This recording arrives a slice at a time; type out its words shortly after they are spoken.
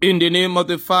In the name of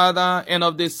the Father, and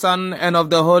of the Son, and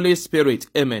of the Holy Spirit.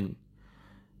 Amen.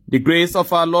 The grace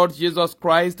of our Lord Jesus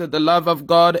Christ, the love of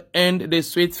God, and the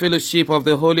sweet fellowship of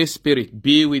the Holy Spirit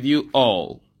be with you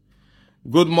all.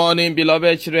 Good morning,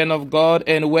 beloved children of God,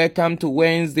 and welcome to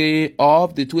Wednesday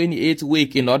of the 28th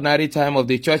week in ordinary time of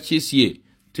the church's year.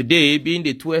 Today being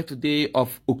the 12th day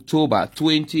of October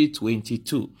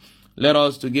 2022. Let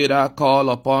us together call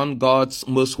upon God's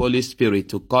most Holy Spirit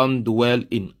to come dwell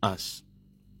in us.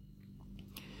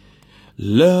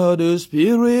 Let the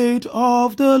Spirit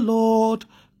of the Lord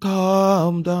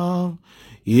come down.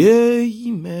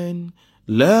 Amen.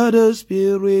 Let the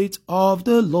Spirit of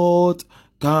the Lord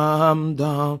come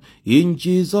down. In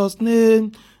Jesus'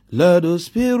 name, let the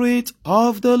Spirit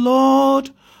of the Lord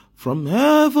from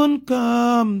heaven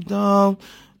come down.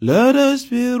 Let the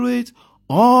Spirit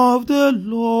of the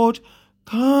Lord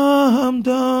come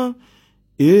down.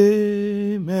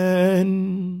 Amen.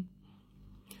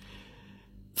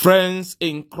 Friends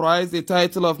in Christ, the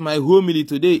title of my homily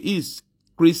today is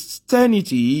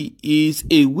Christianity is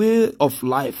a way of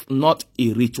life, not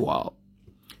a ritual.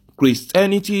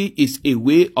 Christianity is a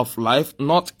way of life,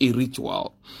 not a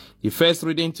ritual. The first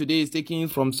reading today is taken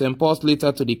from St. Paul's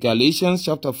letter to the Galatians,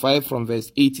 chapter 5, from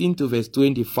verse 18 to verse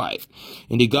 25.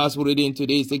 And the gospel reading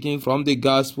today is taken from the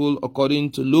gospel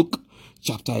according to Luke,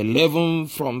 chapter 11,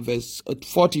 from verse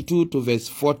 42 to verse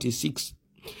 46.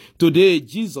 Today,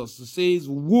 Jesus says,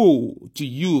 "Woe to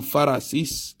you,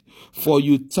 Pharisees, for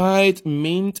you tithe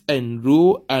mint and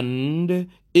rue and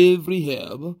every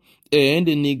herb, and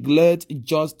neglect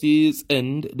justice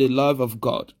and the love of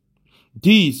God.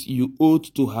 This you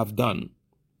ought to have done,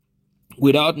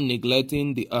 without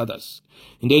neglecting the others."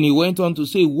 And then he went on to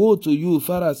say, "Woe to you,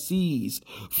 Pharisees,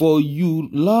 for you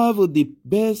love the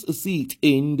best seat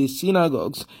in the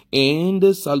synagogues and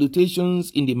the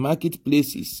salutations in the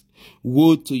marketplaces.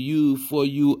 Woe to you, for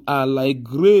you are like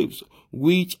graves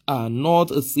which are not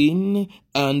seen,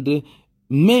 and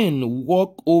men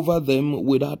walk over them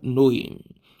without knowing."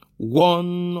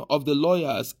 One of the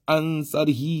lawyers answered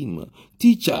him,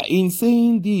 "Teacher, in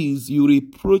saying this, you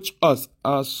reproach us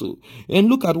also." And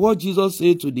look at what Jesus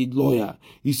said to the lawyer.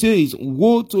 He says,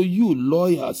 "Woe to you,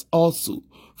 lawyers also,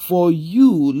 for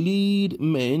you load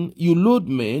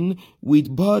men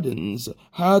with burdens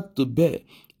hard to bear,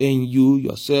 and you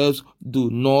yourselves do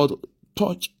not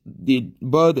touch the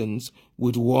burdens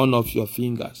with one of your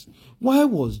fingers." Why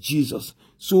was Jesus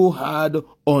so hard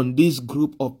on this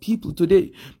group of people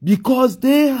today? Because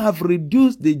they have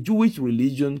reduced the Jewish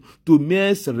religion to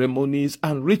mere ceremonies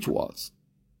and rituals.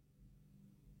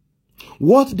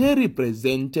 What they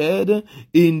represented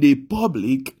in the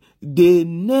public, they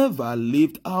never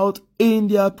lived out in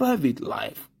their private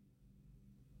life.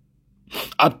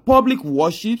 At public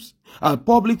worships, at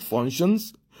public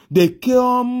functions, they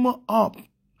come up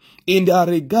in their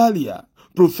regalia,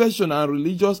 professional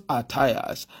religious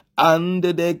attires, and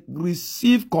they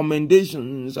receive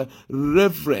commendations,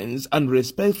 reverence, and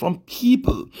respect from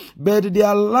people. But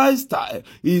their lifestyle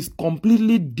is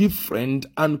completely different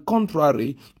and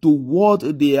contrary to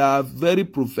what their very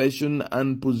profession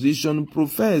and position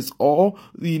profess or,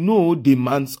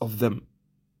 demands of them.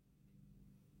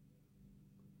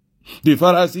 The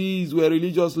Pharisees were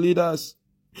religious leaders.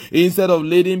 Instead of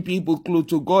leading people close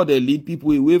to God, they lead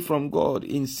people away from God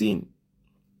in sin,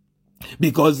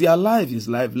 because their life is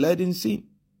life led in sin.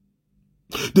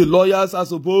 The lawyers are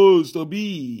supposed to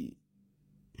be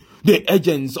the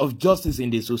agents of justice in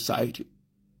the society.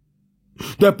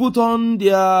 They put on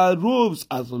their robes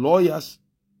as lawyers,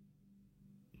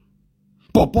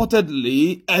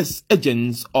 purportedly as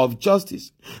agents of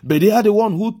justice, but they are the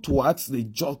one who thwarts the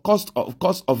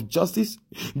cause of justice.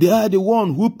 They are the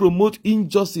one who promote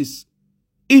injustice,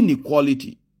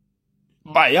 inequality,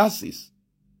 biases.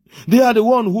 They are the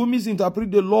one who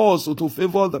misinterpret the laws to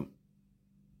favor them.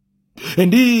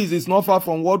 And this is not far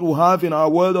from what we have in our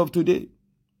world of today.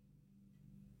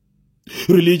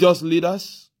 Religious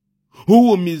leaders who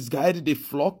will misguide the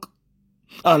flock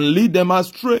and lead them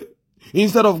astray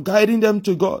instead of guiding them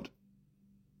to God.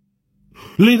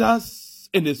 Leaders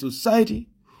in the society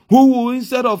who will,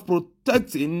 instead of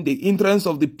protecting the interests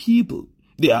of the people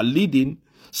they are leading,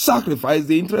 sacrifice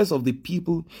the interests of the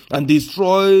people and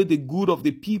destroy the good of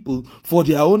the people for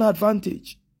their own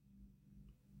advantage.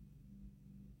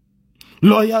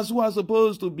 Lawyers who are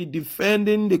supposed to be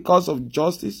defending the cause of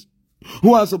justice,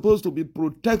 who are supposed to be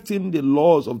protecting the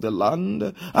laws of the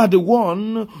land, are the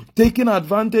one taking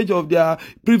advantage of their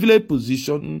privileged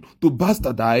position to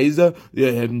bastardize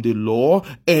the law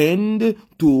and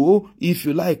to, if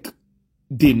you like,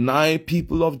 deny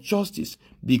people of justice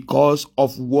because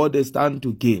of what they stand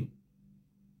to gain.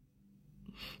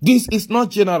 This is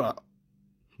not general.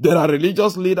 There are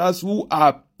religious leaders who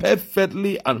are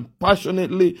perfectly and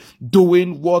passionately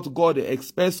doing what God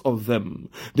expects of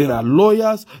them. There are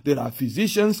lawyers, there are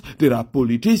physicians, there are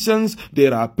politicians,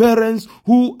 there are parents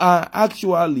who are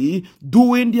actually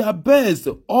doing their best,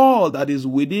 all that is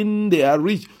within their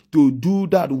reach, to do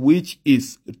that which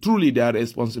is truly their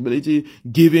responsibility,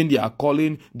 given their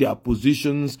calling, their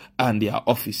positions, and their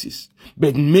offices.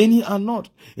 But many are not,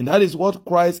 and that is what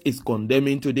Christ is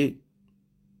condemning today.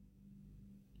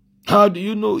 How do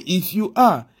you know if you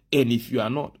are and if you are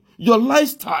not? Your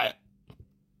lifestyle.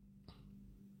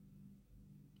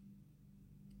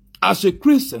 As a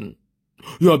Christian,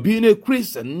 your being a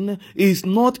Christian is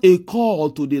not a call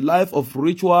to the life of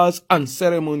rituals and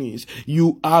ceremonies.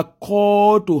 You are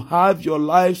called to have your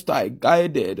lifestyle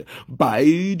guided by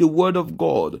the Word of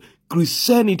God.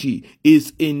 Christianity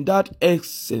is in that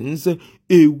essence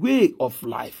a way of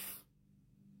life.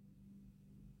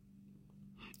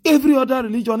 Every other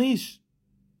religion is.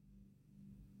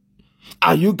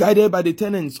 Are you guided by the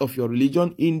tenets of your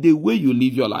religion in the way you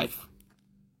live your life?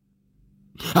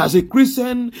 As a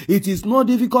Christian, it is not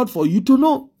difficult for you to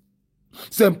know.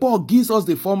 St. Paul gives us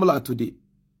the formula today.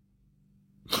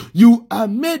 You are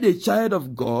made a child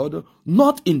of God,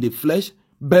 not in the flesh,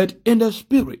 but in the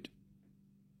Spirit.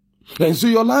 And so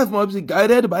your life must be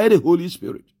guided by the Holy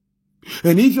Spirit.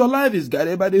 And if your life is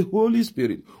guided by the Holy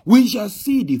Spirit, we shall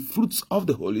see the fruits of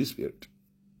the Holy Spirit.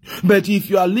 But if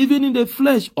you are living in the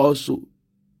flesh also,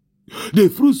 the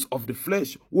fruits of the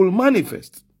flesh will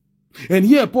manifest. And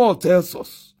here Paul tells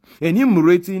us,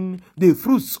 enumerating the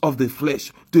fruits of the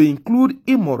flesh to include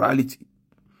immorality,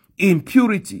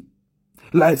 impurity,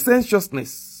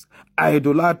 licentiousness,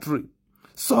 idolatry,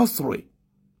 sorcery,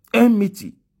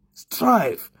 enmity,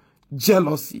 strife,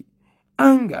 jealousy,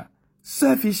 anger,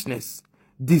 selfishness,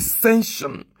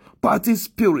 dissension, party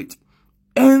spirit,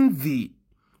 envy,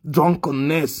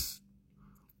 drunkenness,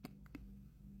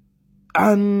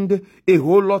 and a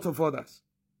whole lot of others.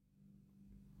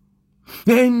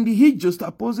 And he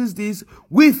juxtaposes this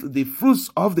with the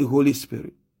fruits of the Holy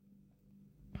Spirit.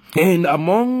 And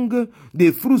among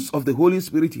the fruits of the Holy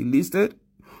Spirit he listed,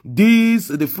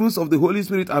 the fruits of the Holy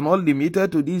Spirit are not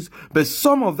limited to these, but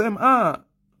some of them are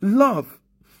love,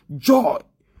 joy,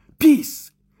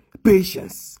 peace,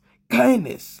 patience,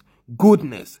 kindness,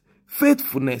 goodness,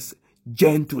 faithfulness,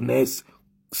 gentleness,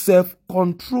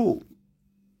 self-control.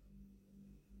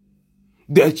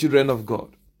 Dear children of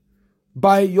God,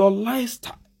 by your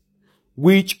lifestyle,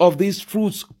 which of these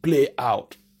fruits play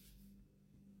out?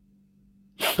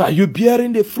 Are you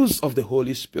bearing the fruits of the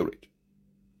Holy Spirit?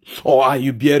 Or are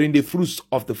you bearing the fruits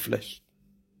of the flesh?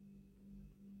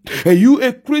 Are you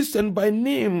a Christian by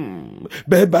name,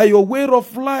 but by your way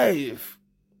of life,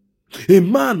 a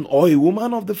man or a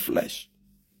woman of the flesh?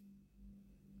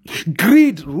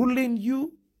 Greed ruling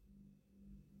you?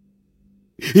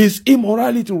 Is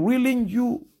immorality ruling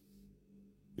you?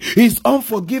 Is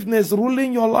unforgiveness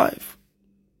ruling your life?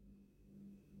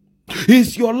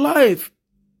 Is your life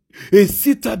a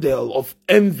citadel of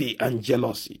envy and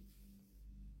jealousy?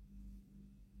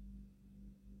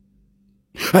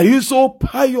 Are you so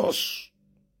pious,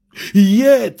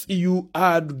 yet you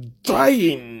are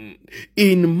dying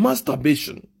in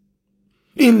masturbation,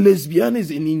 in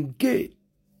lesbianism, in gay?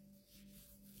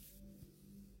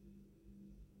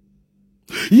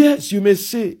 Yes, you may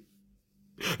say,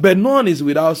 but none is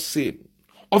without sin.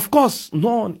 Of course,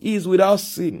 none is without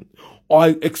sin, or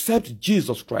except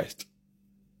Jesus Christ.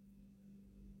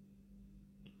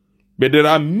 But there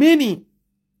are many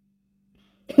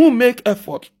who make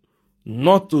effort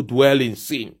not to dwell in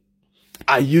sin.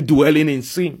 Are you dwelling in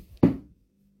sin?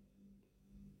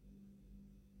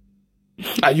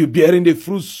 Are you bearing the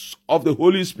fruits of the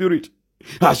Holy Spirit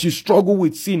as you struggle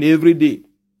with sin every day?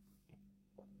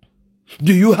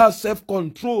 Do you have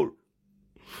self-control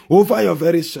over your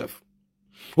very self,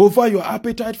 over your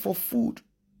appetite for food,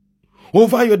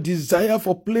 over your desire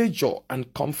for pleasure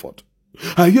and comfort?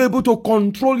 Are you able to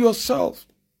control yourself,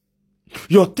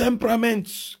 your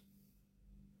temperaments,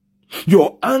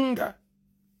 your anger?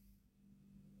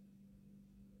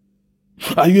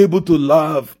 Are you able to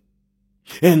love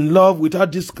and love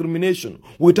without discrimination,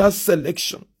 without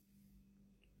selection?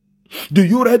 Do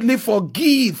you readily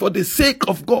forgive for the sake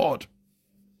of God?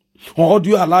 Or do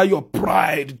you allow your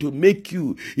pride to make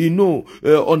you,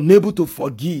 unable to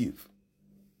forgive?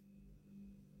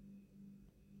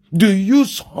 Do you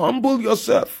humble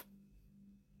yourself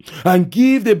and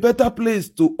give the better place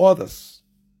to others?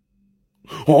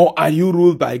 Or are you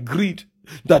ruled by greed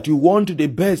that you want the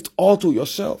best all to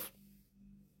yourself?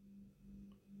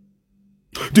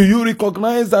 Do you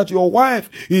recognize that your wife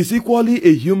is equally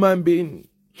a human being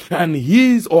And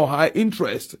his or her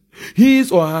interest,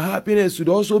 his or her happiness should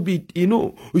also be,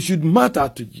 it should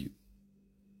matter to you.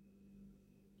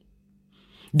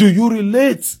 Do you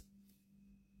relate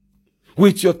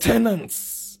with your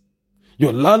tenants,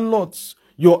 your landlords,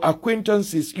 your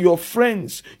acquaintances, your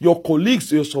friends, your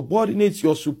colleagues, your subordinates,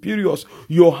 your superiors,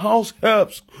 your house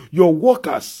helps, your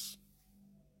workers,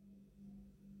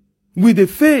 with the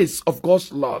face of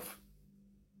God's love,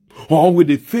 or with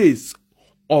the face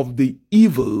of the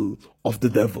evil of the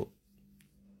devil?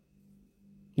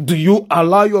 Do you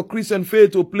allow your Christian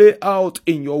faith to play out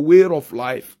in your way of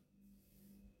life?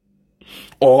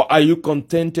 Or are you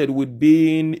contented with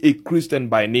being a Christian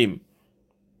by name?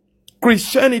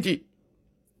 Christianity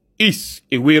is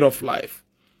a way of life,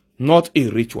 not a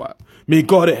ritual. May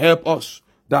God help us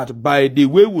that by the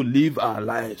way we live our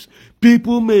lives,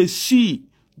 people may see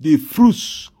the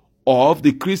fruits of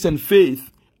the Christian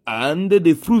faith and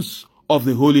the fruits of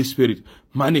the Holy Spirit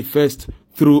manifest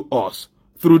through us,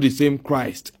 through the same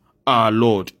Christ our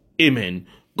Lord. Amen.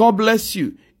 God bless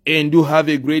you, and do have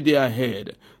a great day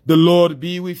ahead. The Lord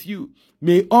be with you.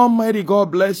 May Almighty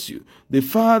God bless you, the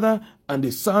Father and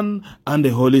the Son and the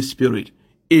Holy Spirit.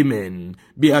 Amen.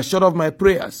 Be assured of my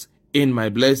prayers and my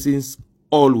blessings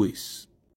always.